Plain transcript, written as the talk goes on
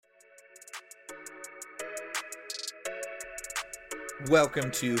Welcome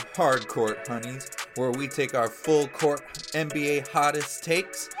to Hardcourt Honeys, where we take our full court NBA hottest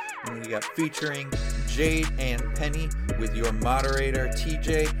takes, and we got featuring Jade and Penny with your moderator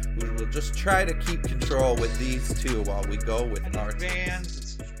TJ, who will just try to keep control with these two while we go with our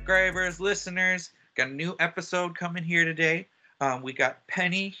fans, subscribers, listeners. Got a new episode coming here today. We got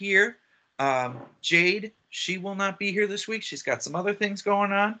Penny here. Jade, she will not be here this week. She's got some other things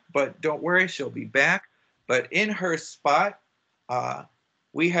going on, but don't worry, she'll be back. But in her spot,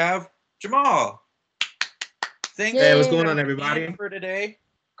 we have Jamal. Thanks. Hey, what's going on, everybody? For today,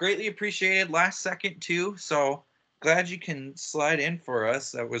 greatly appreciated. Last second too, so glad you can slide in for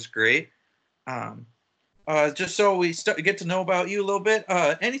us. That was great. Just so we get to know about you a little bit.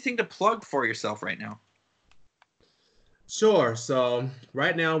 Anything to plug for yourself right now? Sure. So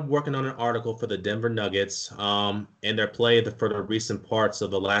right now, I'm working on an article for the Denver Nuggets and their play for the recent parts of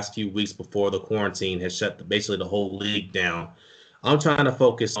the last few weeks before the quarantine has shut basically the whole league down. I'm trying to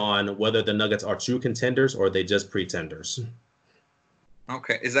focus on whether the Nuggets are true contenders or they just pretenders.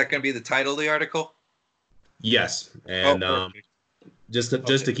 Okay. Is that going to be the title of the article? Yes. And just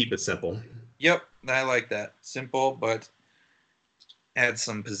to keep it simple. Yep. I like that. Simple, but add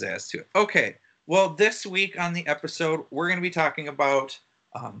some pizzazz to it. Okay. Well, this week on the episode, we're going to be talking about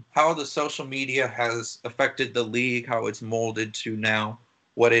how the social media has affected the league, how it's molded to now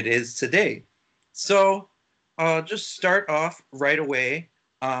what it is today. So, just start off right away.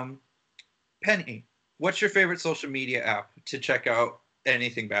 Penny, what's your favorite social media app to check out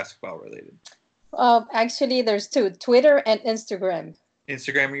anything basketball related? Actually, there's two: Twitter and Instagram.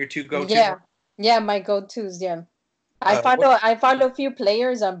 Instagram are your two go-to? Yeah, my go-tos. Yeah, I follow a few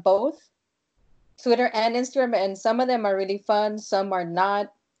players on both Twitter and Instagram, and some of them are really fun, some are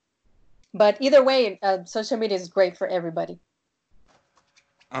not. But either way, social media is great for everybody.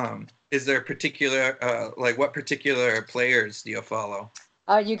 Is there a particular, what particular players do you follow?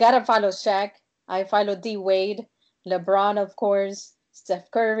 You gotta follow Shaq. I follow D Wade, LeBron, of course,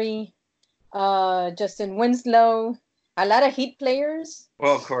 Steph Curry, Justin Winslow, a lot of Heat players.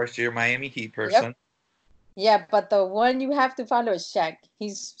 Well, of course, you're a Miami Heat person. Yep. Yeah, but the one you have to follow is Shaq.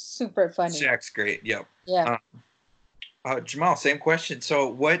 He's super funny. Shaq's great. Yep. Yeah. Jamal, same question. So,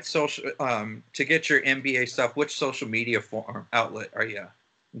 what social to get your NBA stuff? Which social media outlet are you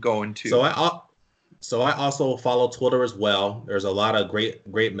going to? So I also follow Twitter as well. There's a lot of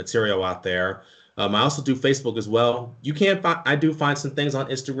great material out there. I also do Facebook as well. I do find some things on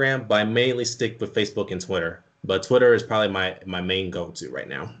Instagram, but I mainly stick with Facebook and Twitter. But Twitter is probably my main go-to right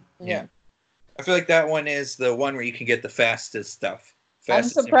now. Yeah. I feel like that one is the one where you can get the fastest stuff. I'm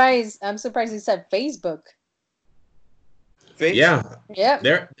surprised you said Facebook. Yeah. Yeah.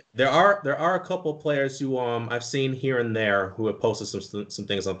 There are a couple of players who I've seen here and there who have posted some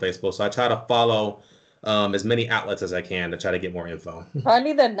things on Facebook. So I try to follow as many outlets as I can to try to get more info.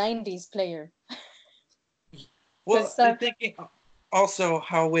 Probably the 90s player. Well, I'm thinking also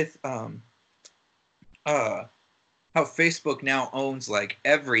how with how Facebook now owns like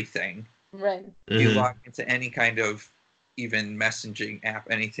everything. Right. You log into any kind of even messaging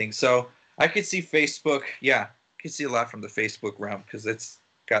app, anything. So I could see Facebook. Yeah, I could see a lot from the Facebook realm because it's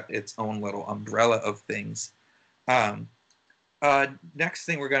got its own little umbrella of things. Next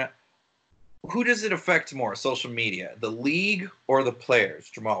thing who does it affect more? Social media, the league or the players?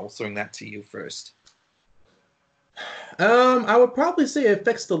 Jamal, we'll swing that to you first. I would probably say it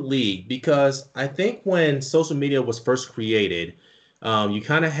affects the league because I think when social media was first created, you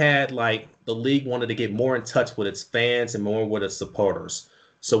kind of had like the league wanted to get more in touch with its fans and more with its supporters.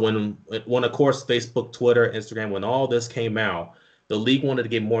 So when of course Facebook, Twitter, Instagram, when all this came out, the league wanted to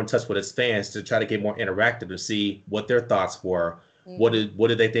get more in touch with its fans to try to get more interactive to see what their thoughts were. Mm-hmm. What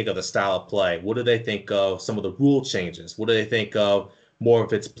did they think of the style of play? What do they think of some of the rule changes? What do they think of more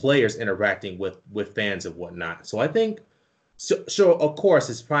of its players interacting with fans and whatnot? So I think, sure, of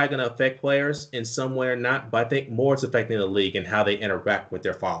course, it's probably going to affect players in some way or not, but I think more it's affecting the league and how they interact with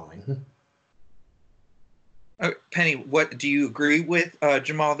their following. Penny, what do you agree with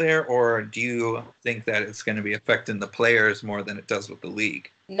Jamal there, or do you think that it's going to be affecting the players more than it does with the league?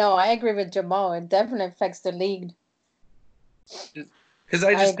 No, I agree with Jamal. It definitely affects the league. Because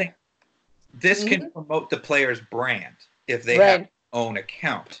I just think this can promote the player's brand if they have their own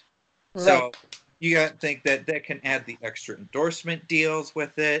account. Right. So you got to think that can add the extra endorsement deals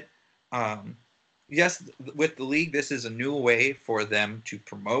with it. Yes, with the league, this is a new way for them to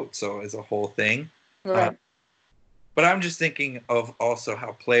promote. So as a whole thing. Right. But I'm just thinking of also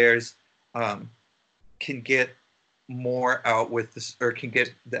how players can get more out with this, or can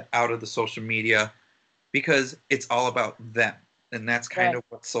get out of the social media because it's all about them. And that's kind of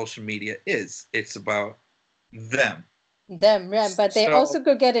what social media is. It's about them. Them, yeah, but they So- also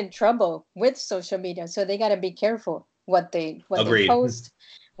could get in trouble with social media, so they got to be careful what they Agreed. post,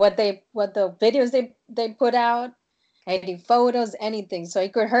 what the videos they put out, any photos, anything. So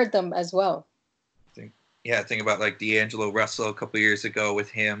it could hurt them as well. Yeah, think about like D'Angelo Russell a couple years ago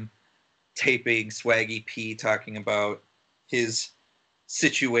with him taping Swaggy P talking about his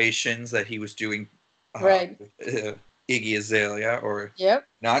situations that he was doing Right. with, Iggy Azalea, or Yep.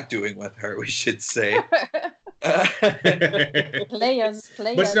 not doing with her, we should say. Players.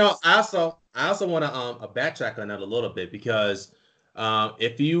 But you know, I also want to backtrack on that a little bit because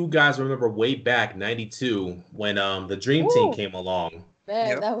if you guys remember way back '92 when the Dream Team Ooh. came along, Man,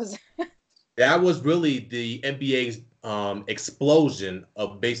 Yep. that was really the NBA's explosion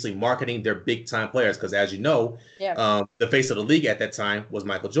of basically marketing their big time players. Because as you know, yeah. the face of the league at that time was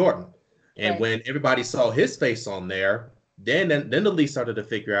Michael Jordan, and Right. when everybody saw his face on there, then the league started to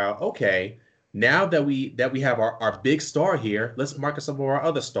figure out, okay, now that we have our big star here, let's market some of our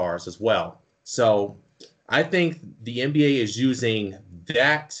other stars as well. So I think the NBA is using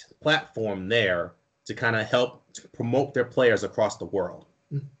that platform there to kind of help to promote their players across the world.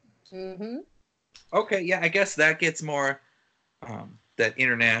 Mm-hmm. Okay, yeah, I guess that gets more that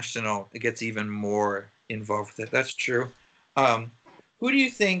international. It gets even more involved with it. That's true. Who do you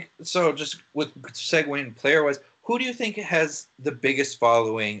think? So, just with segueing player-wise, who do you think has the biggest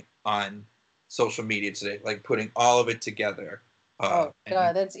following on social media today? Like putting all of it together. Oh and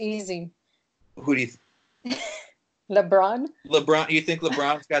God, that's easy. who do you? LeBron. LeBron? You think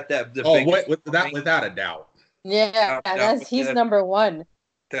LeBron's got that? The Oh, biggest without following? a doubt. Yeah, he's number one.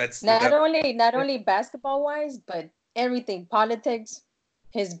 That's Not only basketball wise, but everything, politics,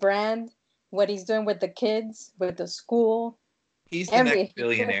 his brand, what he's doing with the kids, with the school. he's the next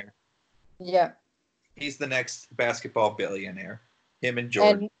billionaire. Yeah. He's the next basketball billionaire. Him and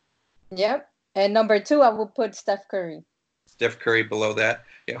Jordan. Yep. And number two, I will put Steph Curry. Steph Curry below that.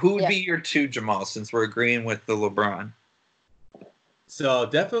 Yeah, who would Yeah. be your two, Jamal? Since we're agreeing with the LeBron. So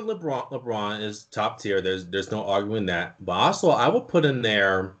definitely LeBron is top tier. There's no arguing that. But also I will put in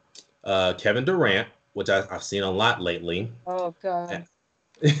there Kevin Durant, which I've seen a lot lately. Oh God.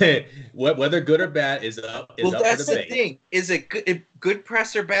 Whether good or bad is up Well, up that's for the debate. thing. Is it good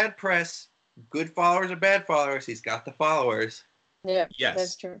press or bad press? Good followers or bad followers? He's got the followers. Yeah. Yes.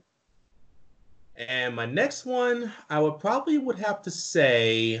 That's true. And my next one, I would have to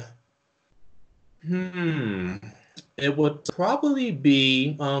say, it would probably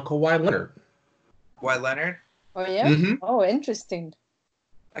be Kawhi Leonard. Kawhi Leonard? Oh yeah. Mhm. Oh, interesting.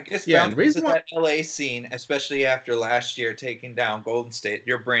 I guess Yeah, and bouncing the reason to why- that LA scene, especially after last year taking down Golden State,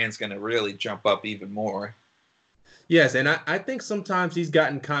 your brand's gonna really jump up even more. Yes, and I think sometimes he's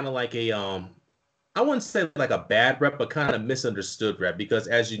gotten kind of like a I wouldn't say like a bad rep, but kind of misunderstood rep because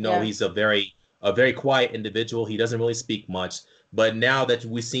as you know, Yeah. he's a very quiet individual. He doesn't really speak much. But now that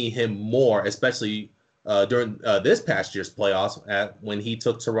we see him more, especially during this past year's playoffs, when he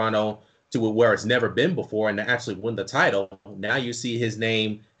took Toronto to where it's never been before and to actually win the title, now you see his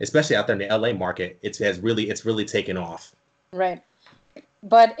name, especially out there in the LA market, it's really taken off. Right.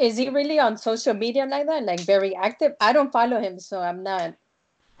 But is he really on social media like that? Like very active? I don't follow him, so I'm not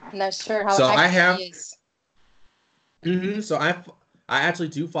sure how So active I have- he is. So I actually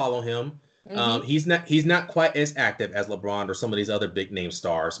do follow him. Mhm. He's not quite as active as LeBron or some of these other big name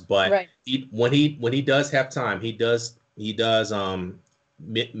stars, but Right. when he does have time, he does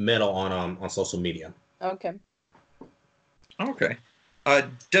meddle on social media. Okay. Okay.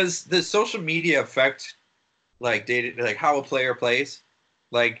 Does the social media affect like how a player plays?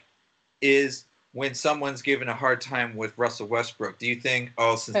 Like, is when someone's given a hard time with Russell Westbrook, do you think,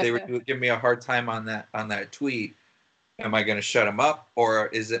 oh, since they were giving me a hard time on that tweet, am I going to shut them up, or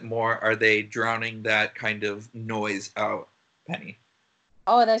is it more? Are they drowning that kind of noise out, Penny?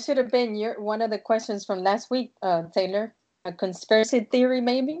 Oh, that should have been one of the questions from last week, Taylor. A conspiracy theory,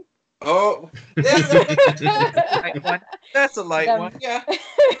 maybe? Oh, that's a light one. That's a light one. Yeah.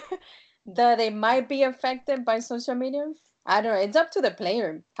 That they might be affected by social media. I don't know. It's up to the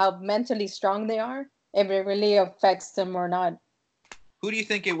player how mentally strong they are, if it really affects them or not. Who do you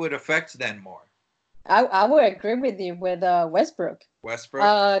think it would affect then more? I would agree with you with Westbrook.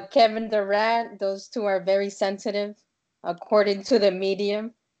 Westbrook? Kevin Durant, those two are very sensitive, according to the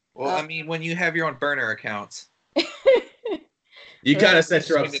media. Well, I mean, when you have your own burner accounts. You Right. gotta set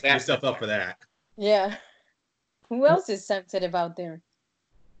Swing to that. yourself up for that. Yeah. Who else is sensitive out there?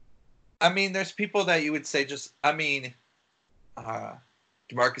 I mean, there's people that you would say DeMarcus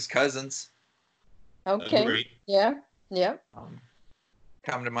Cousins Okay. Agreed. Yeah. Yeah.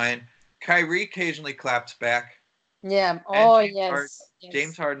 come to mind. Kyrie occasionally claps back. Yeah. Oh, James yes.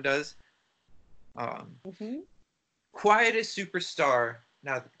 James Harden does. Mhm. quietest superstar.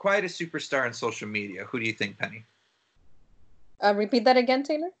 Now, quietest superstar on social media. Who do you think, Penny? Repeat that again,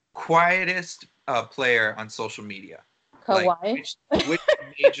 Taylor. Quietest player on social media. Kawhi. Like, which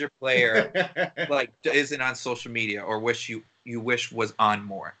major player like isn't on social media or you wish was on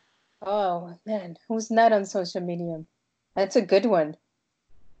more? Oh man, who's not on social media? That's a good one.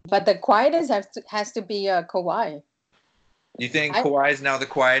 But the quietest has to be Kawhi. You think Kawhi is now the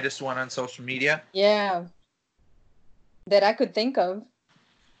quietest one on social media? Yeah, that I could think of.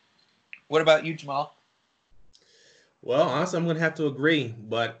 What about you, Jamal? Well, honestly, I'm going to have to agree.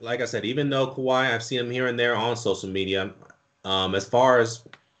 But like I said, even though Kawhi, I've seen him here and there on social media, as far as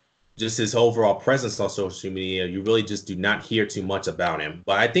just his overall presence on social media, you really just do not hear too much about him.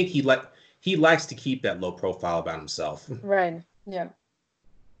 But I think he likes to keep that low profile about himself. Right. Yeah.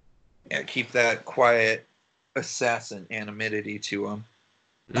 Yeah, keep that quiet assassin anonymity to him.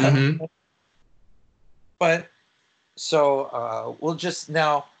 Mm-hmm. But so we'll just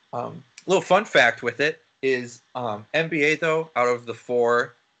now a little fun fact with it is NBA though, out of the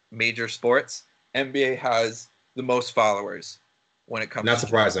 4 major sports, NBA has the most followers when it comes Not to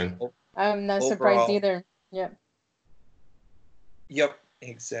surprising. I'm not surprised either. Yeah. Yep,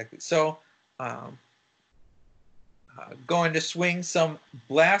 exactly. So going to swing some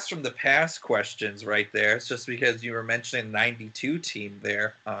blast from the past questions right there. It's just because you were mentioning 92 team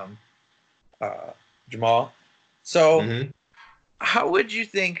there, Jamal. So how would you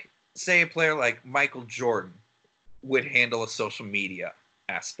think, say, a player like Michael Jordan would handle a social media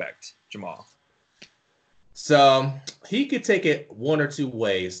aspect, Jamal? So he could take it one or two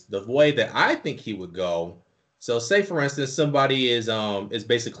ways. The way that I think he would go. So say for instance, somebody is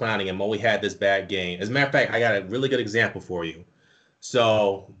basically clowning him. Oh, we had this bad game. As a matter of fact, I got a really good example for you.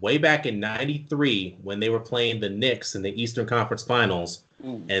 So way back in '93, when they were playing the Knicks in the Eastern Conference Finals,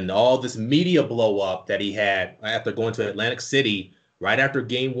 and all this media blow up that he had after going to Atlantic City, right after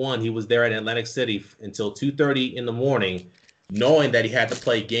Game 1, he was there at Atlantic City until 2:30 in the morning, knowing that he had to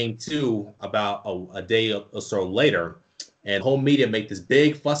play Game 2 about a day or so later. And whole media make this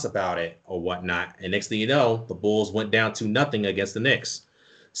big fuss about it or whatnot. And next thing you know, the Bulls went down 2-0 against the Knicks.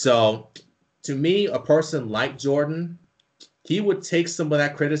 So to me, a person like Jordan, he would take some of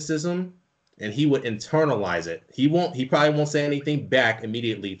that criticism and he would internalize it. He probably won't say anything back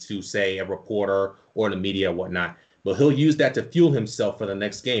immediately to, say, a reporter or the media or whatnot, but he'll use that to fuel himself for the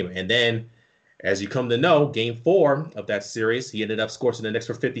next game. And then, as you come to know, Game 4 of that series, he ended up scoring the Knicks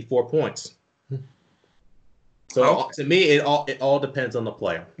for 54 points. So to me, it all depends on the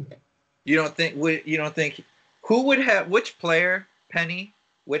player. You don't think who would have, which player, Penny,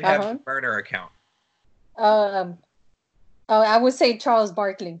 would have a burner account? I would say Charles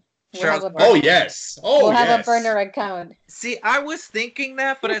Barkley. Oh yes. We'll have a burner account. See, I was thinking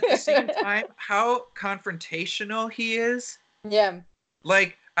that, but at the same time, how confrontational he is. Yeah.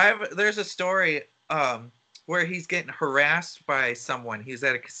 Like there's a story where he's getting harassed by someone. He's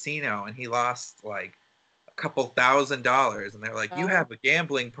at a casino and he lost like a couple $1,000, and they're like, "You have a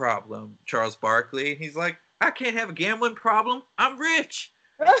gambling problem, Charles Barkley." And he's like, "I can't have a gambling problem. I'm rich."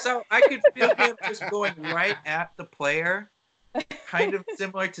 So I could feel him just going right at the player, kind of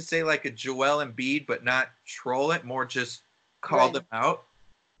similar to, say, like a Joel Embiid, but not troll it, more just call them out.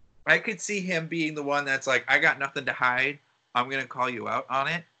 I could see him being the one that's like, "I got nothing to hide. I'm gonna call you out on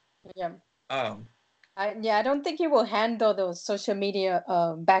it." Yeah. I don't think he will handle those social media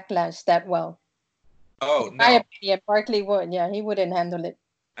backlash that well. Oh, no. My opinion, Barkley would. Yeah, he wouldn't handle it.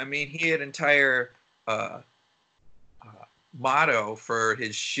 I mean, he had an entire motto for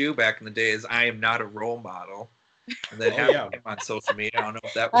his shoe back in the day is, "I am not a role model." And then having him on social media, I don't know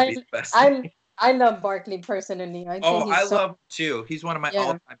if that would be the best thing. I love Barkley personally. I love him too. He's one of my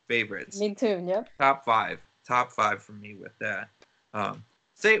all-time favorites. Me too, yep. Top five for me with that.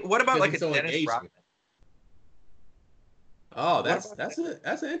 What about like a Dennis Rodman? Oh, that's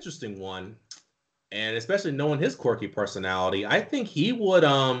an interesting one. And especially knowing his quirky personality, I think he would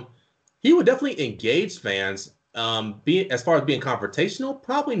definitely engage fans. As far as being confrontational,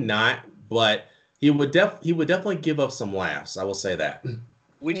 probably not, but he would definitely give up some laughs. I will say that.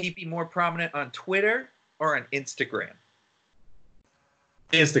 Would he be more prominent on Twitter or on Instagram?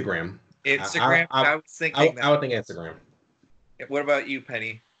 Instagram. I was thinking. I would think Instagram. What about you,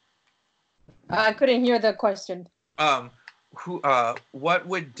 Penny? I couldn't hear the question. What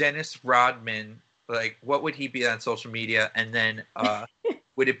would Dennis Rodman like? What would he be on social media? And then,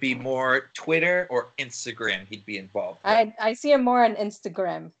 would it be more Twitter or Instagram he'd be involved with? I see him more on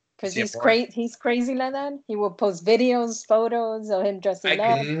Instagram because he's crazy like that. He will post videos, photos of him dressing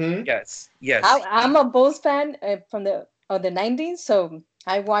up. Yes. I'm a Bulls fan from the 90s, so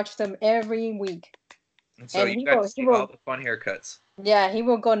I watch them every week. And so you got to see all the fun haircuts. Yeah, he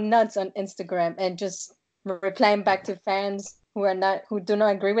will go nuts on Instagram and just replying back to fans who do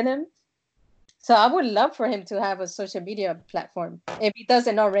not agree with him. So I would love for him to have a social media platform if he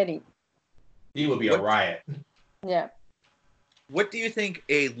doesn't already. He would be a riot. Yeah. What do you think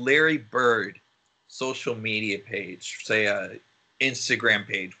a Larry Bird social media page, say a Instagram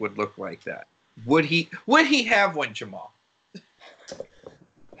page, would look like? That would he have one, Jamal?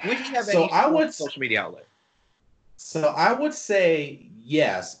 Would he have any social media outlet? So I would say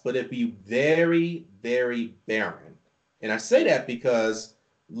yes, but it'd be very, very barren. And I say that because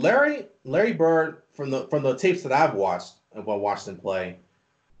Larry Bird, from the tapes that I've watched him play,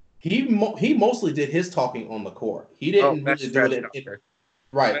 he mostly did his talking on the court. He didn't really do it.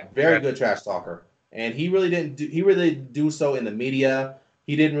 Right, very good trash talker, and he really didn't do so in the media.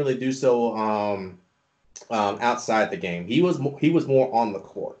 He didn't really do so outside the game. He was more on the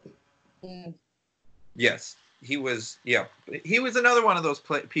court. Yes, he was. Yeah, he was another one of those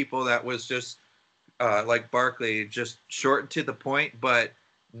people that was just like Barkley, just short and to the point, but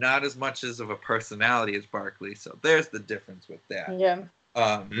not as much as of a personality as Barkley. So there's the difference with that. Yeah.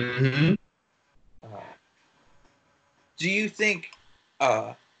 Do you think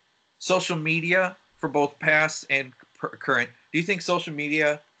social media for both past and current? Do you think social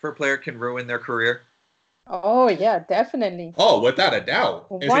media for a player can ruin their career? Oh yeah, definitely. Oh, without a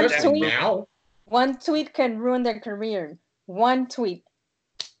doubt. One tweet can ruin their career. One tweet.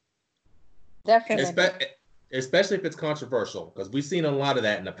 Definitely. Especially if it's controversial, because we've seen a lot of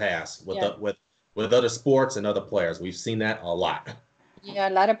that in the past with other sports and other players. We've seen that a lot. Yeah,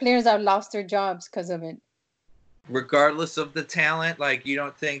 a lot of players have lost their jobs because of it. Regardless of the talent, like you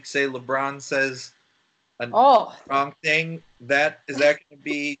don't think, say, LeBron says a wrong thing, is that going to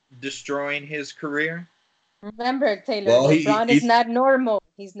be destroying his career? Remember, Taylor, LeBron is not normal.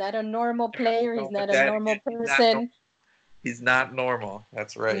 He's not a normal player. He's not a normal person. He's not normal.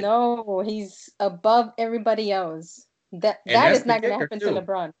 That's right. No, he's above everybody else. That is not going to happen to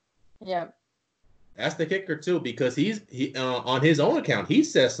LeBron. Yeah. That's the kicker too, because he on his own account, he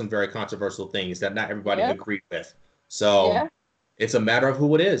says some very controversial things that not everybody agreed with. So it's a matter of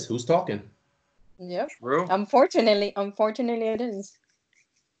who it is, who's talking. Yep. True. Unfortunately, it is.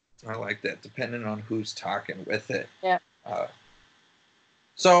 I like that, depending on who's talking with it. Yeah.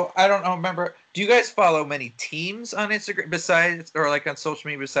 So I don't know. Remember, do you guys follow many teams on Instagram on social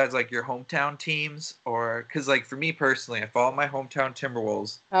media besides like your hometown teams? Or because like for me personally, I follow my hometown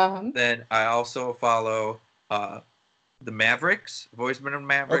Timberwolves. Then I also follow the Mavericks. I've always been a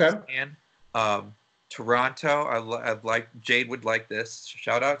Mavericks fan. Toronto. I like Jade would like this.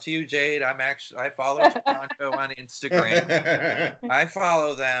 Shout out to you, Jade. I follow Toronto on Instagram. I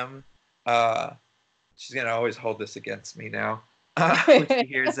follow them. She's gonna always hold this against me now. When she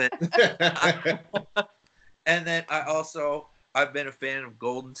hears it. And then I've been a fan of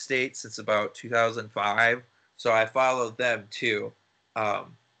Golden State since about 2005, so I followed them too.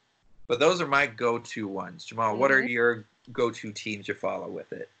 But those are my go-to ones. Jamal, what are your go-to teams you follow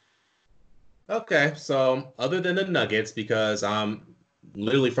with it? Okay, so other than the Nuggets, because I'm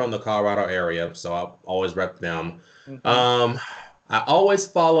literally from the Colorado area, so I always rep them. I always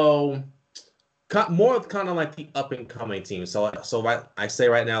follow more of kind of like the up and coming team. So I say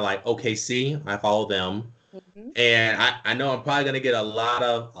right now, like OKC, I follow them, and I know I'm probably gonna get a lot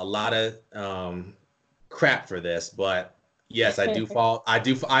of crap for this, but yes, I do follow. I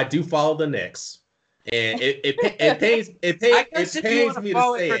do follow the Knicks, and it pains me to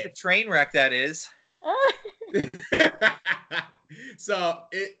say it. The train wreck that is. So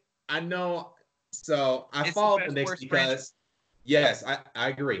I follow the Knicks because. Yes, I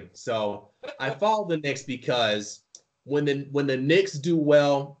agree. So I follow the Knicks because when the Knicks do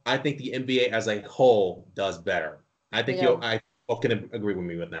well, I think the NBA as a whole does better. I think you can agree with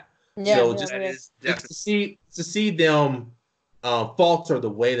me with that. Yeah, so just to see them falter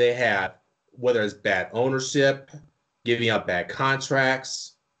the way they have, whether it's bad ownership, giving up bad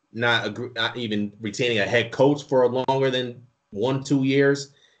contracts, not even retaining a head coach for longer than 1-2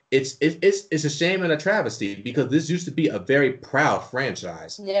 years. It's a shame and a travesty because this used to be a very proud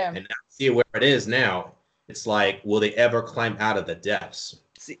franchise. Yeah. And now see where it is now. It's like, will they ever climb out of the depths?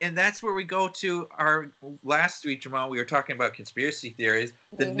 See, and that's where we go to our last week, Jamal. We were talking about conspiracy theories.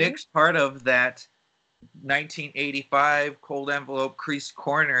 The Knicks part of that 1985 cold envelope creased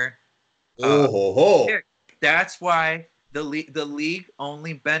corner. That's why the league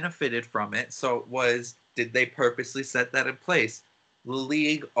only benefited from it. So did they purposely set that in place? The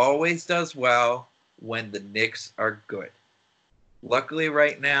league always does well when the Knicks are good. Luckily,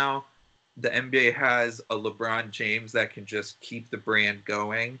 right now, the NBA has a LeBron James that can just keep the brand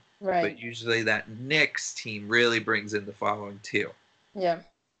going. Right. But usually that Knicks team really brings in the following too. Yeah.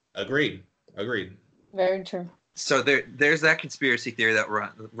 Agreed. Very true. So there's that conspiracy theory that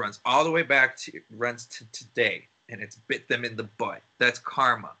runs all the way back to today, and it's bit them in the butt. That's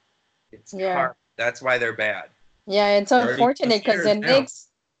karma. It's karma. That's why they're bad. Yeah, it's unfortunate because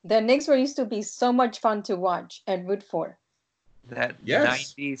the Knicks were used to be so much fun to watch and root for. That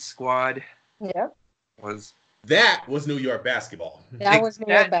 90s squad was New York basketball. That was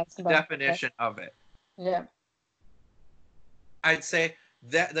New York basketball. Definition of it. Yeah. I'd say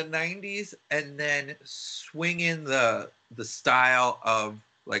that the 90s, and then swing in the style of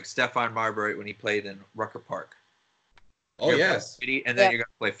like Stephon Marbury when he played in Rucker Park. Oh, yes. And then you're going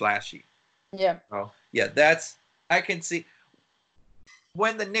to play flashy. Yeah. Oh, yeah, I can see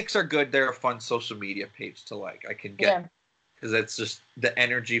when the Knicks are good, they're a fun social media page to like. I can get, because it's just the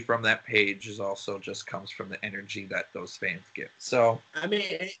energy from that page is also just comes from the energy that those fans give. So, I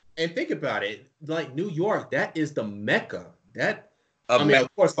mean, and think about it, like New York, that is the Mecca. Of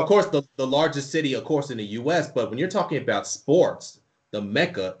course, the largest city, of course, in the U.S., but when you're talking about sports, the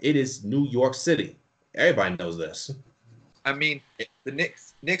Mecca, it is New York City. Everybody knows this. I mean, the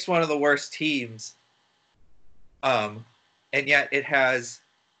Knicks one of the worst teams, and yet it has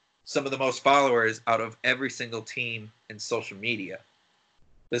some of the most followers out of every single team in social media.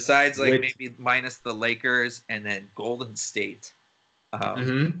 Besides, maybe minus the Lakers and then Golden State.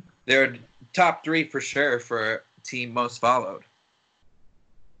 They're top 3 for sure for team most followed.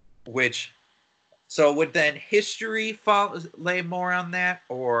 So would then history lay more on that,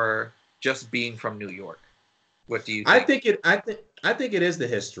 or just being from New York? What do you think? I think it is the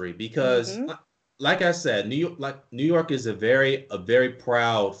history because, like I said, New York is a very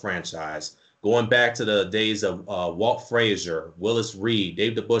proud franchise. Going back to the days of Walt Frazier, Willis Reed,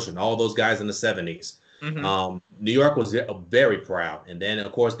 Dave DeBusschere, and all those guys in the 70s. New York was very proud. And then,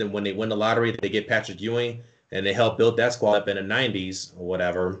 of course, when they win the lottery, they get Patrick Ewing, and they helped build that squad up in the 90s or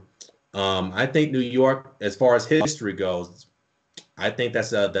whatever. I think New York, as far as history goes, I think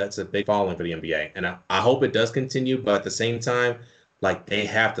that's a big following for the NBA. And I hope it does continue, but at the same time, like, they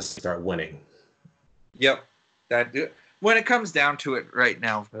have to start winning. Yep. When it comes down to it right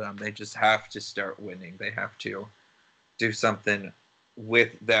now for them, they just have to start winning. They have to do something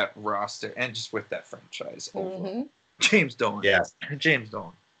with that roster and just with that franchise overall. James Dolan. Yes. James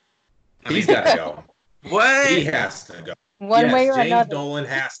Dolan. He's got to go. What? He has to go. One way or James another. Dolan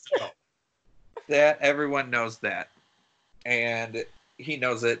has to go. That everyone knows that. And he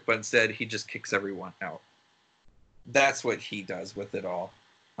knows it, but instead he just kicks everyone out. That's what he does with it all.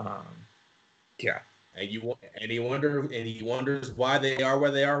 Yeah. And he wonders why they are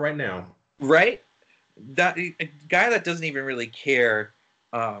where they are right now. Right? A guy that doesn't even really care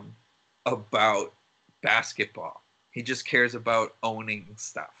about basketball. He just cares about owning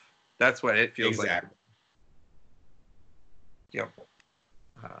stuff. That's what it feels like. Yep.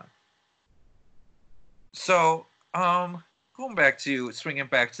 So, swinging back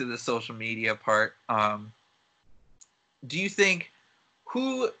to the social media part, do you think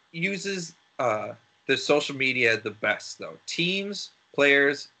who uses the social media the best, though? Teams,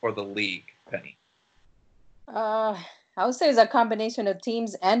 players, or the league, Penny? I would say it's a combination of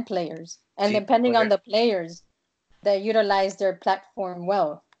teams and players. And depending on the players that utilize their platform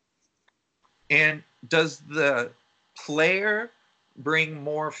well. And does the player bring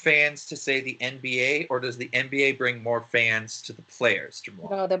more fans to, say, the NBA, or does the NBA bring more fans to the players, Jamal?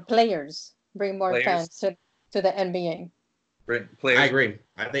 No, the players bring more fans to the NBA. I agree.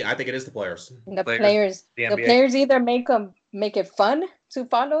 I think it is the players. The players either make it fun to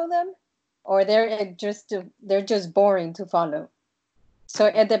follow them, or they're just boring to follow. So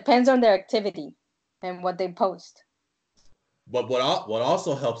it depends on their activity and what they post. But what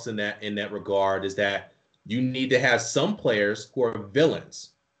also helps in that regard is that you need to have some players who are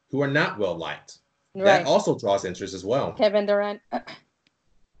villains, who are not well liked. Right. That also draws interest as well. Kevin Durant.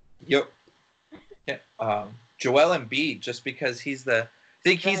 Yep. Yeah. Joel Embiid, just because he's the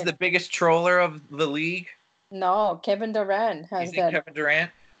biggest troller of the league. No, Kevin Durant has that. Kevin Durant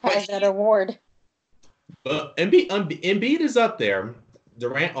has that award. But Embiid is up there.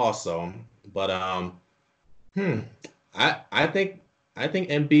 Durant also, but I think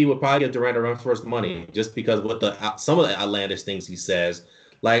Embiid would probably give Durant a run for his money just because with some of the outlandish things he says.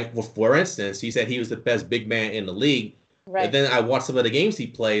 Like, for instance, he said he was the best big man in the league. Right. But then I watch some of the games he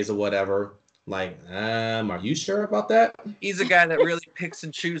plays or whatever. Like, are you sure about that? He's a guy that really picks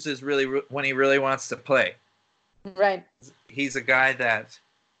and chooses when he really wants to play. Right. He's a guy that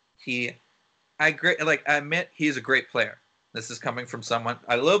I admit he's a great player. This is coming from someone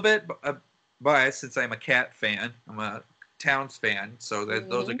a little bit biased since I'm a Cat fan. I'm a Towns fan, so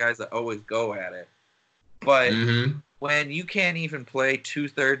those are guys that always go at it. But when you can't even play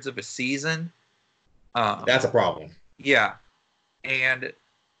 2/3 of a season, that's a problem. Yeah, and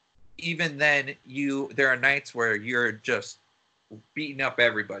even then, there are nights where you're just beating up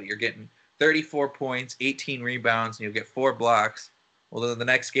everybody. You're getting 34 points, 18 rebounds, and you'll get 4 blocks. Well, then the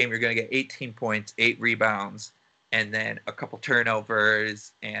next game, you're going to get 18 points, 8 rebounds, and then a couple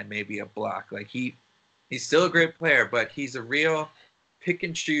turnovers and maybe a block. Like he's still a great player, but he's a real pick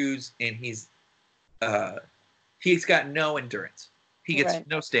and choose, and he's got no endurance. He gets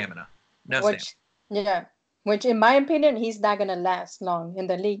no stamina. Yeah. Which, in my opinion, he's not going to last long in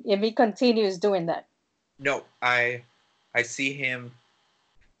the league if he continues doing that. No, I see him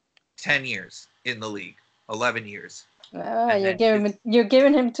 10 years in the league, 11 years. You're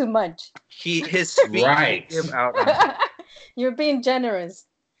giving him too much. His speed right. Give out. You're being generous.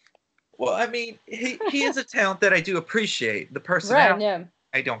 Well, I mean, he is a talent that I do appreciate. The personality,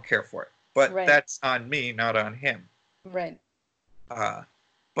 I don't care for it. But that's on me, not on him. Right.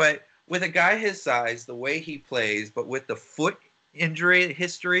 But with a guy his size, the way he plays, but with the foot injury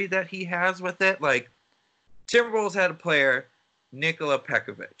history that he has with it, like Timberwolves had a player, Nikola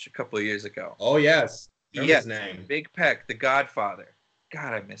Pekovic, a couple of years ago. Oh, yes. His name. Big Peck, the Godfather.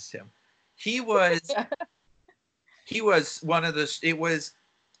 God, I missed him. He was one of the. It was.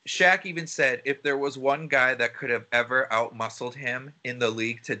 Shaq even said if there was one guy that could have ever outmuscled him in the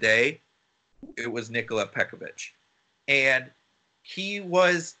league today, it was Nikola Pekovic, and he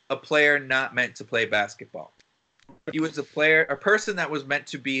was a player not meant to play basketball. He was a person that was meant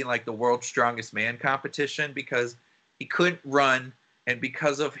to be in like the world's strongest man competition because he couldn't run, and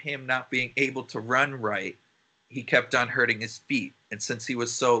because of him not being able to run right, he kept on hurting his feet. And since he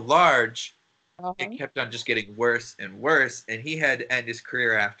was so large, it kept on just getting worse and worse, and he had to end his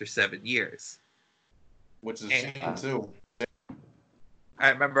career after 7 years. Which is a shame, too. I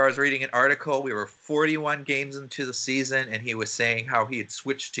remember I was reading an article. We were 41 games into the season, and he was saying how he had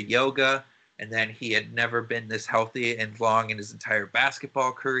switched to yoga, and then he had never been this healthy and long in his entire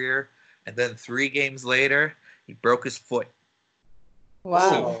basketball career. And then 3 games later, he broke his foot.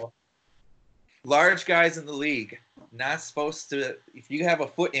 Wow. Large guys in the league, not supposed to. If you have a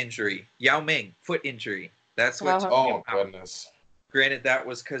foot injury, Yao Ming, foot injury. That's what. Oh, goodness. Granted, that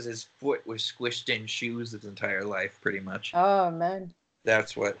was because his foot was squished in shoes his entire life, pretty much. Oh, man.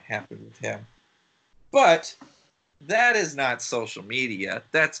 That's what happened with him. But that is not social media.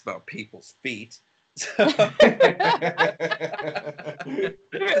 That's about people's feet. So we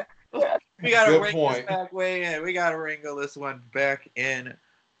got to wring this back way in. We got to wrangle this one back in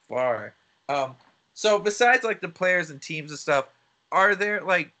far. So besides like the players and teams and stuff, are there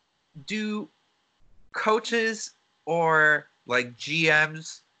like, do coaches or like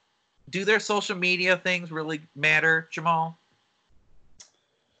GMs, do their social media things really matter, Jamal?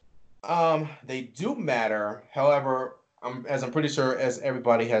 They do matter. However, as I'm pretty sure as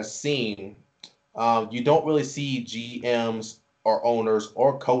everybody has seen, you don't really see GMs or owners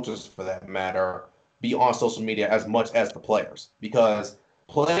or coaches for that matter be on social media as much as the players, because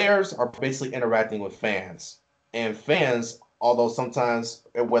players are basically interacting with fans, and fans, although sometimes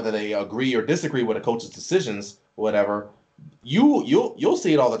whether they agree or disagree with a coach's decisions, whatever, you'll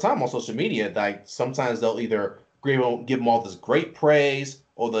see it all the time on social media. Like sometimes they'll either give them all this great praise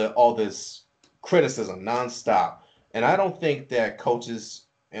or all this criticism nonstop. And I don't think that coaches,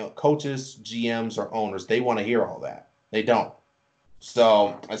 GMs, or owners, they want to hear all that. They don't.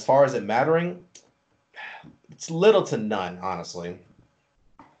 So as far as it mattering, it's little to none, honestly.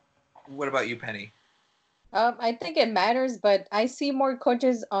 What about you, Penny? I think it matters, but I see more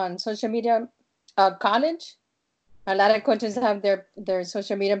coaches on social media. College, a lot of coaches have their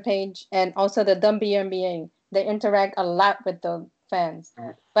social media page, and also the WNBA. They interact a lot with the fans,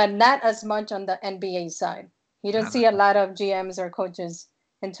 but not as much on the NBA side. You don't see a lot of GMs or coaches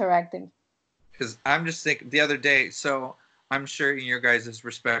interacting. Because I'm just thinking the other day, so I'm sure in your guys'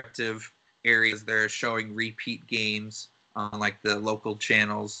 respective areas, they're showing repeat games on like the local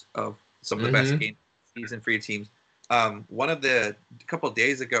channels of some of the best games season for your teams. A couple of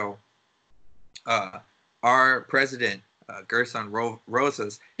days ago, our president, Gerson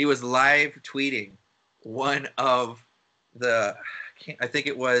Rosas, he was live tweeting one of I think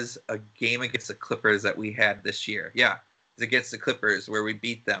it was a game against the Clippers that we had this year. Yeah, it was against the Clippers where we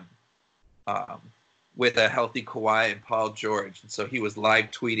beat them with a healthy Kawhi and Paul George. And so he was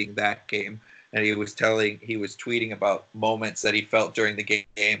live tweeting that game. And he was tweeting about moments that he felt during the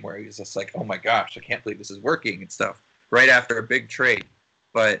game where he was just like, oh my gosh, I can't believe this is working and stuff, right after a big trade.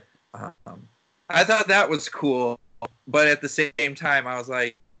 But I thought that was cool. But at the same time, I was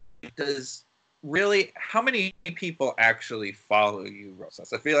like, does really, how many people actually follow you,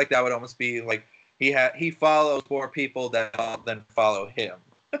 Rosas? I feel like that would almost be like he follows more people than follow him.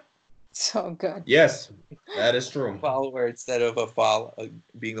 So good. Yes, that is true. Follower instead of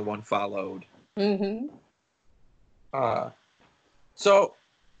being the one followed. Mm-hmm. So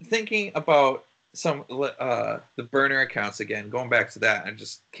thinking about some the burner accounts again, going back to that, I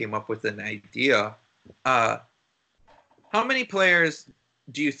just came up with an idea. How many players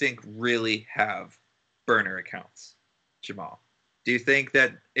do you think really have burner accounts, Jamal? Do you think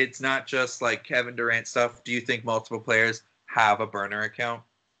that it's not just like Kevin Durant stuff? Do you think multiple players have a burner account?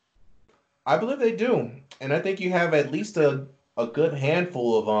 I believe they do, and I think you have at least a good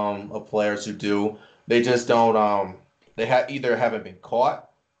handful of players who do. They just don't they either haven't been caught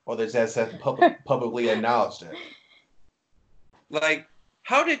or they just haven't publicly acknowledged it. Like,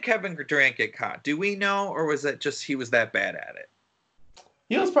 how did Kevin Durant get caught? Do we know, or was it just he was that bad at it?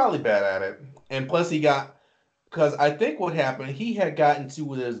 He was probably bad at it, and plus because I think what happened, he had gotten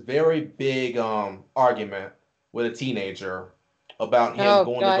into this very big argument with a teenager about him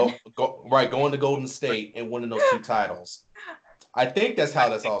going to Golden State and winning those 2 titles. I think that's how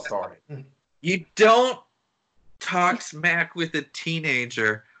this all started. You don't talk smack with a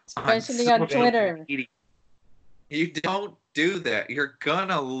teenager, especially on Twitter. Media. You don't do that. You're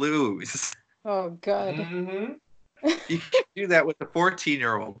gonna lose. Oh God. Mm-hmm. You can do that with a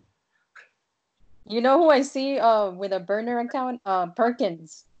 14-year-old. You know who I see with a burner account?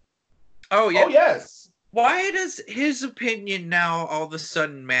 Perkins. Oh yeah. Oh yes. Why does his opinion now all of a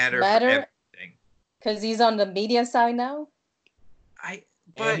sudden matter? For everything? Because he's on the media side now.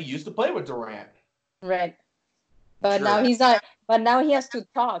 And he used to play with Durant. Right. But True. now he's not. But now he has to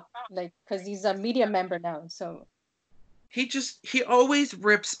talk, like, because he's a media member now. So he always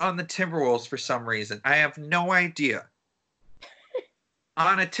rips on the Timberwolves for some reason. I have no idea.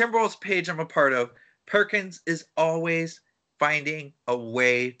 On a Timberwolves page I'm a part of, Perkins is always finding a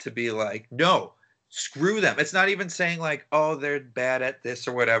way to be like, no, screw them. It's not even saying like, oh, they're bad at this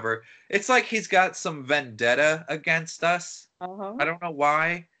or whatever. It's like he's got some vendetta against us. Uh-huh. I don't know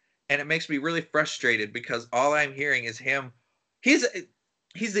why. And it makes me really frustrated because all I'm hearing is him. He's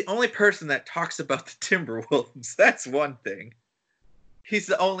the only person that talks about the Timberwolves. That's one thing. He's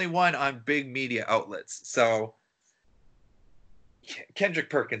the only one on big media outlets. So Kendrick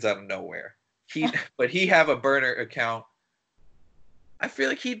Perkins out of nowhere. But he have a burner account. I feel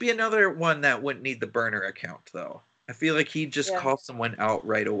like he'd be another one that wouldn't need the burner account though. I feel like he'd just call someone out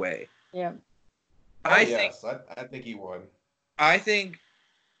right away. Yeah. I think he would. I think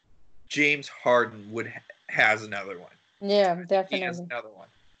James Harden has another one. Yeah, definitely. He has another one.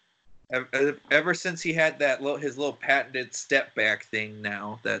 Ever since he had his little patented step back thing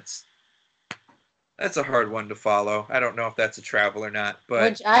now, that's a hard one to follow. I don't know if that's a travel or not, but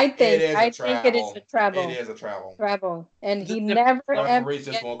which I think it is a travel. It is a travel. Travel, and he never ever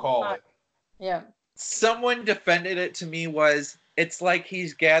just won't call it. Yeah. Someone defended it to me was it's like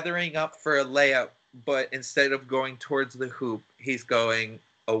he's gathering up for a layup, but instead of going towards the hoop, he's going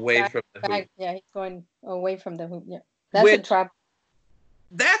away from the hoop. Yeah, he's going away from the hoop. Yeah, that's a travel.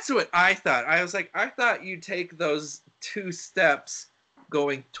 That's what I thought. I was like, I thought you take those 2 steps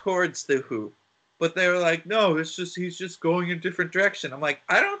going towards the hoop. But they were like, no, he's just going in a different direction. I'm like,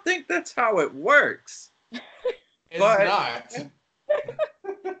 I don't think that's how it works. It's not.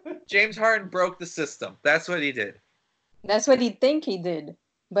 James Harden broke the system. That's what he did. That's what he think he did.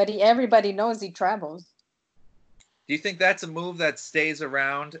 But everybody knows he travels. Do you think that's a move that stays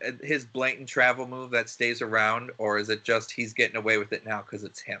around, his blatant travel move that stays around, or is it just he's getting away with it now because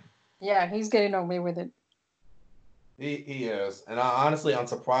it's him? Yeah, he's getting away with it. He is. And honestly, I'm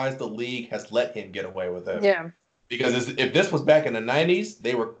surprised the league has let him get away with it. Yeah. Because if this was back in the 90s,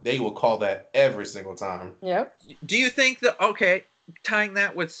 they would call that every single time. Yep. Do you think that, tying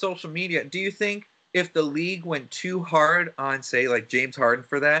that with social media, do you think if the league went too hard on, say, like James Harden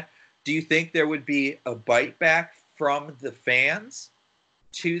for that, do you think there would be a bite back from the fans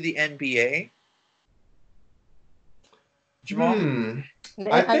to the NBA? Jamal?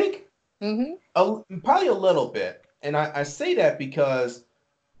 I think probably a little bit. And I say that because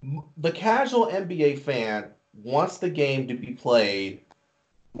the casual NBA fan wants the game to be played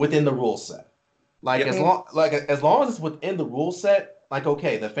within the rule set. Like as long as it's within the rule set, like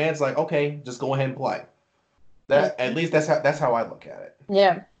okay, the fans like okay, just go ahead and play. That at least that's how I look at it.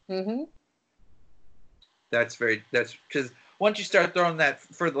 Yeah. That's because once you start throwing that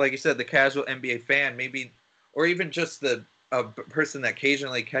for, like you said, the casual NBA fan, maybe, or even just the person that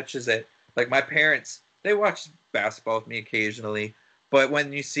occasionally catches it. Like my parents, they watch basketball with me occasionally, but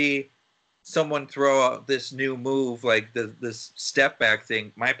when you see someone throw out this new move like this step back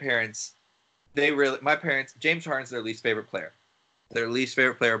thing, my parents my parents, James Harden's their least favorite player. Their least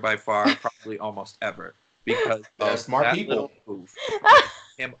favorite player by far, probably almost ever, because They're of smart that people. little move.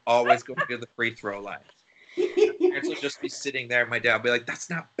 Him always going to the free throw line. Parents will just be sitting there. My dad will be like, "That's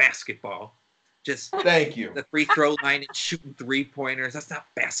not basketball. Just Thank you. the free throw line and shooting 3-pointers. That's not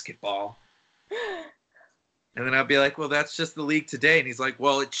basketball." And then I'll be like, "Well, that's just the league today." And he's like,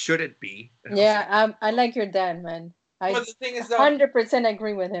 "Well, it shouldn't be." And Yeah, I like your dad, man. I but the thing is, though, 100%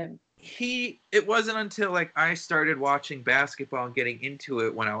 agree with him. it wasn't until like I started watching basketball and getting into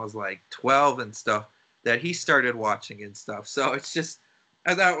it when I was like 12 and stuff that he started watching and stuff. So it's just,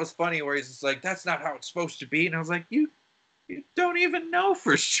 I thought it was funny where he's just like, "That's not how it's supposed to be." And I was like, you don't even know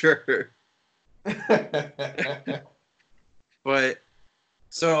for sure. But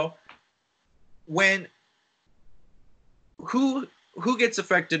so who gets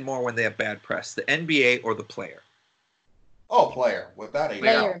affected more when they have bad press, the NBA or the player? Oh, player, without a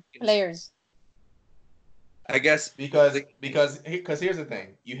doubt. Players. I guess Because here's the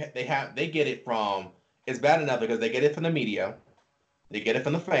thing, they get it from, it's bad enough because they get it from the media, they get it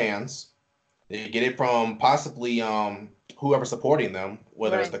from the fans, they get it from possibly whoever's supporting them,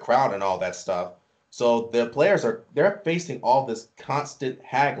 whether it's the crowd and all that stuff. So the players they're facing all this constant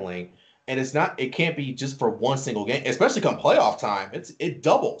haggling, and it can't be just for one single game, especially come playoff time. It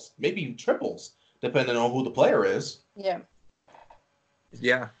doubles, maybe triples, depending on who the player is. Yeah.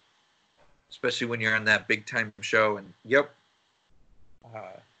 Especially when you're on that big time show. And yep.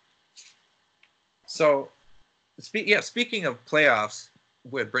 So, speaking of playoffs,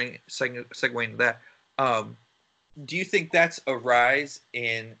 we're segueing to that. Do you think that's a rise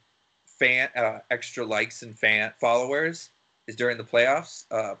in extra likes and fan followers is during the playoffs?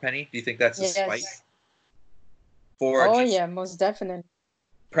 Penny, do you think that's a spike? Most definitely.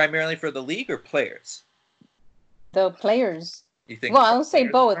 Primarily for the league or players? The players. You think? Well, I'll say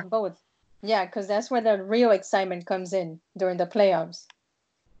both. Yeah, because that's where the real excitement comes in during the playoffs.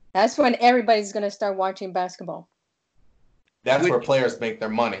 That's when everybody's going to start watching basketball. That's where players make their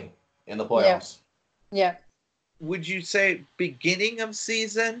money, in the playoffs. Yeah. Would you say beginning of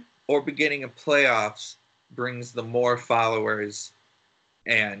season or beginning of playoffs brings the more followers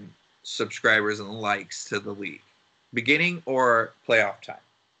and subscribers and likes to the league? Beginning or playoff time?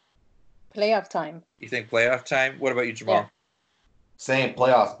 Playoff time. You think playoff time? What about you, Jamal? Yeah. Same,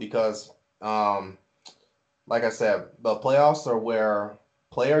 playoffs, because like I said, the playoffs are where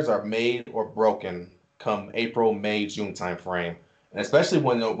players are made or broken come April, May, June timeframe. And especially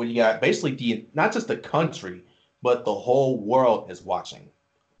when you got basically not just the country, but the whole world is watching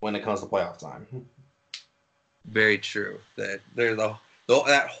when it comes to playoff time. Very true. That there's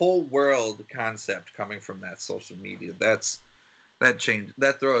that whole world concept coming from that social media. That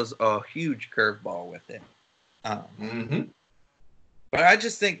throws a huge curveball with it. But I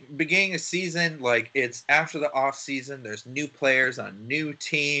just think beginning a season, like it's after the off season, there's new players on new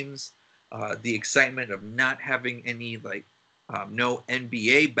teams. The excitement of not having any no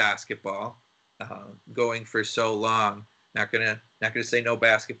NBA basketball going for so long. Not gonna say no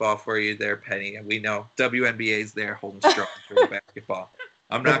basketball for you there, Penny. And we know WNBA's there holding strong for the basketball.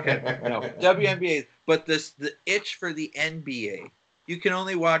 I'm not gonna WNBA, but the itch for the NBA. You can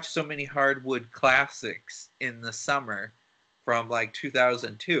only watch so many hardwood classics in the summer from like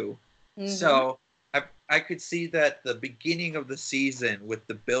 2002. So I could see that the beginning of the season with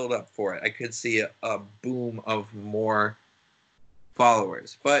the build up for it, I could see a boom of more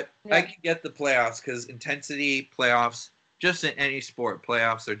followers. But I can get the playoffs because intensity playoffs, just in any sport,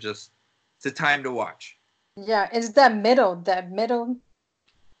 playoffs are just, it's a time to watch. Yeah, it's that middle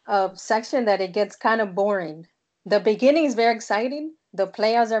section that it gets kind of boring. The beginning is very exciting. The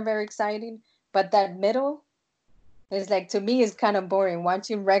playoffs are very exciting. But that middle is to me, is kind of boring.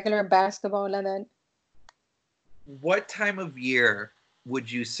 Watching regular basketball and then. What time of year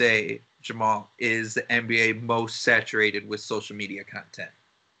would you say, Jamal, is the NBA most saturated with social media content?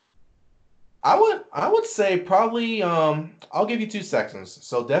 I would say probably I'll give you two sections.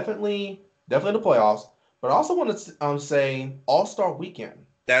 So definitely the playoffs, but I also want to say All-Star Weekend.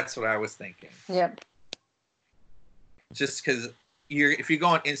 That's what I was thinking. Yep. Just because if you go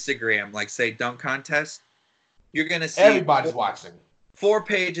on Instagram, like say dunk contest, you're gonna see everybody's watching. 4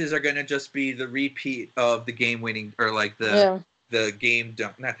 pages are gonna just be the repeat of the game winning or the game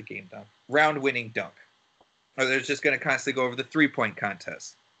dunk, not the game dunk, round winning dunk. Or they're just gonna constantly go over the 3-point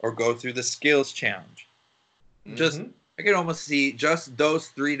contest or go through the skills challenge. Just I can almost see just those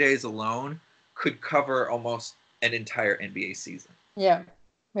 3 days alone could cover almost an entire NBA season. Yeah,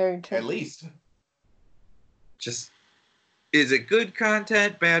 very true. At least. Just, is it good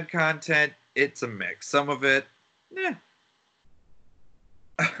content, bad content? It's a mix. Some of it,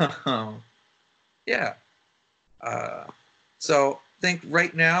 Yeah. So think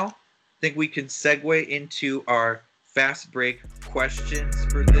right now, think we can segue into our fast break questions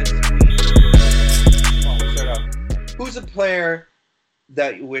for this week. Come on, we'll start off. Who's a player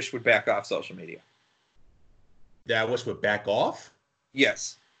that you wish would back off social media? That I wish would back off?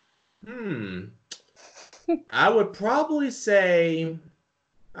 Yes. I would probably say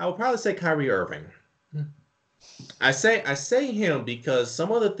Kyrie Irving. I say him because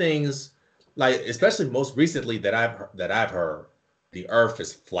some of the things, like especially most recently that I've heard, the Earth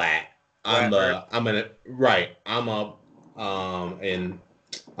is flat. I'm an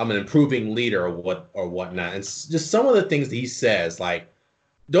improving leader or whatnot, and just some of the things that he says. Like,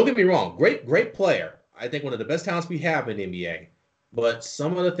 don't get me wrong, great player. I think one of the best talents we have in the NBA. But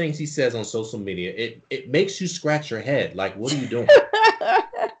some of the things he says on social media, it makes you scratch your head. Like, what are you doing?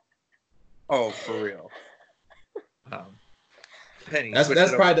 Oh, for real. Penny, that's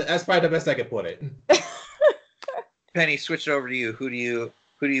probably the best I could put it. Penny, switch it over to you. Who do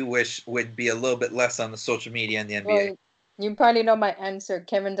you wish would be a little bit less on the social media in the NBA? Well, you probably know my answer,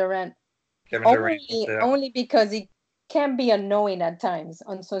 Kevin Durant. Only because he can be annoying at times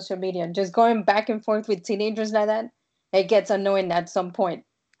on social media. Just going back and forth with teenagers like that, it gets annoying at some point.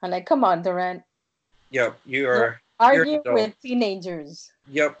 I'm like, come on, Durant. Yep, you're arguing with teenagers.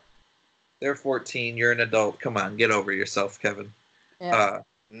 Yep, they're 14. You're an adult. Come on, get over yourself, Kevin. Yeah.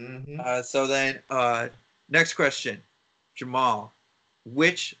 So then, next question, Jamal.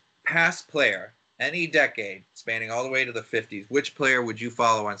 Which past player, any decade, spanning all the way to the 50s, which player would you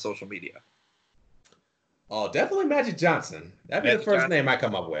follow on social media? Oh, definitely Magic Johnson. That'd be the first name I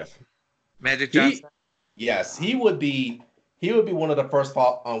come up with. Magic Johnson? Yes, he would be one of the first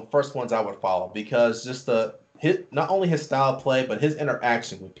ones I would follow, because just not only his style of play, but his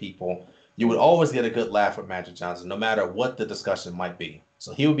interaction with people. You would always get a good laugh with Magic Johnson, no matter what the discussion might be.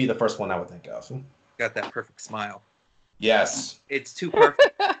 So he would be the first one I would think of. Got that perfect smile. Yes. It's too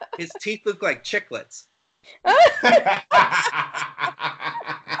perfect. His teeth look like chiclets.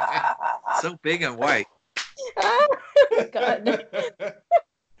 So big and white. God.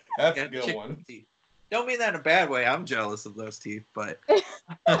 That's a good one. Teeth. Don't mean that in a bad way. I'm jealous of those teeth, but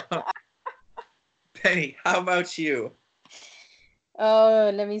Penny, how about you?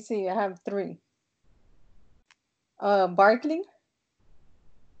 Oh, let me see. I have 3. Barkley,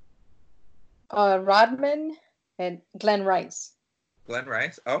 Rodman, and Glenn Rice. Glenn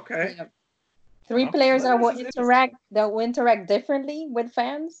Rice. Okay. Yeah. 3 players that will interact differently with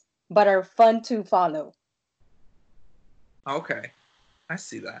fans, but are fun to follow. Okay, I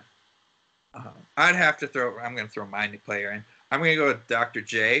see that. I'm going to throw my player in. I'm going to go with Dr.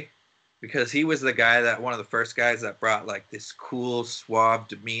 J, because he was the guy one of the first guys that brought like this cool, suave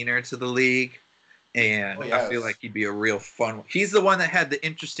demeanor to the league. And I feel like he'd be a real fun one. He's the one that had the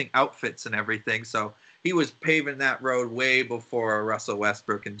interesting outfits and everything. So he was paving that road way before Russell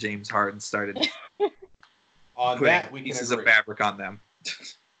Westbrook and James Harden started putting pieces of fabric on them.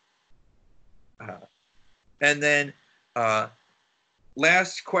 And then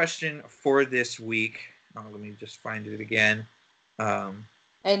last question for this week. Let me just find it again.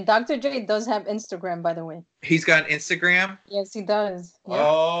 And Dr. J does have Instagram, by the way. He's got an Instagram? Yes, he does. Yep.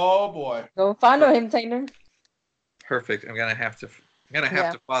 Oh boy. Go follow him, Taylor. Perfect. I'm gonna have to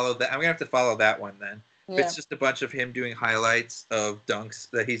follow that. I'm gonna have to follow that one then. Yeah. It's just a bunch of him doing highlights of dunks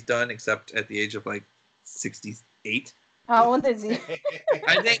that he's done, except at the age of like 68. How old is he?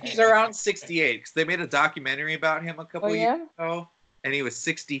 I think he's around 68, because they made a documentary about him a couple years ago, and he was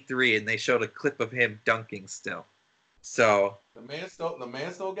 63, and they showed a clip of him dunking still. So the man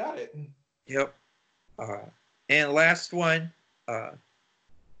still got it. Yep. And last one,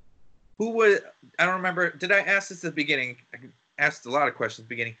 who would, I don't remember, did I ask this at the beginning? I asked a lot of questions at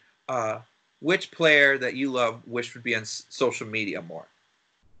the beginning. Which player that you love wish would be on social media more?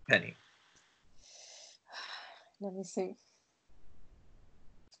 Penny. Let me see.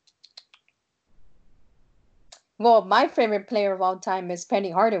 Well, my favorite player of all time is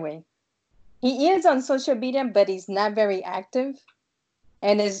Penny Hardaway. He is on social media, but he's not very active,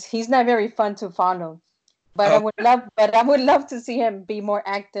 and he's not very fun to follow. But I would love to see him be more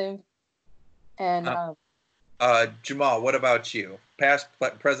active. And Jamal, what about you? Past,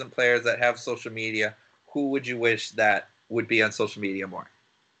 present players that have social media, who would you wish that would be on social media more?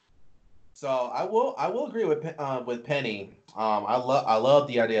 So I will agree with Penny. I love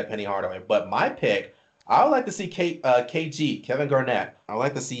the idea of Penny Hardaway, but my pick, I would like to see KG, Kevin Garnett. I would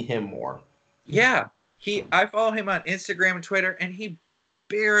like to see him more. Yeah, I follow him on Instagram and Twitter, and he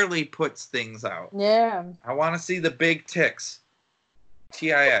barely puts things out. Yeah. I want to see the big ticks.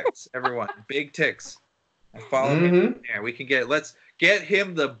 TIX, everyone, big ticks. I follow him. Yeah, we can let's get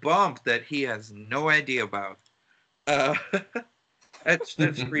him the bump that he has no idea about. That's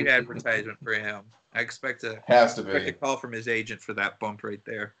free advertisement for him. I expect a call from his agent for that bump right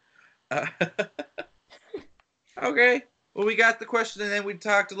there. Okay. Well, we got the question, and then we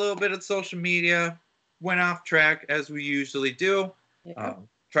talked a little bit of social media. Went off track as we usually do. Yeah.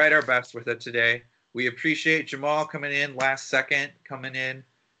 Tried our best with it today. We appreciate Jamal coming in last second,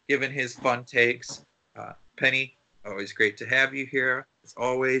 giving his fun takes. Penny, always great to have you here, as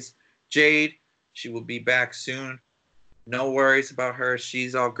always. Jade, she will be back soon. No worries about her.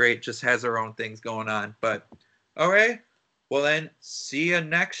 She's all great, just has her own things going on. But, all right. Well, then, see you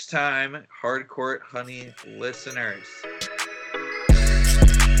next time, Hardcourt Honey listeners.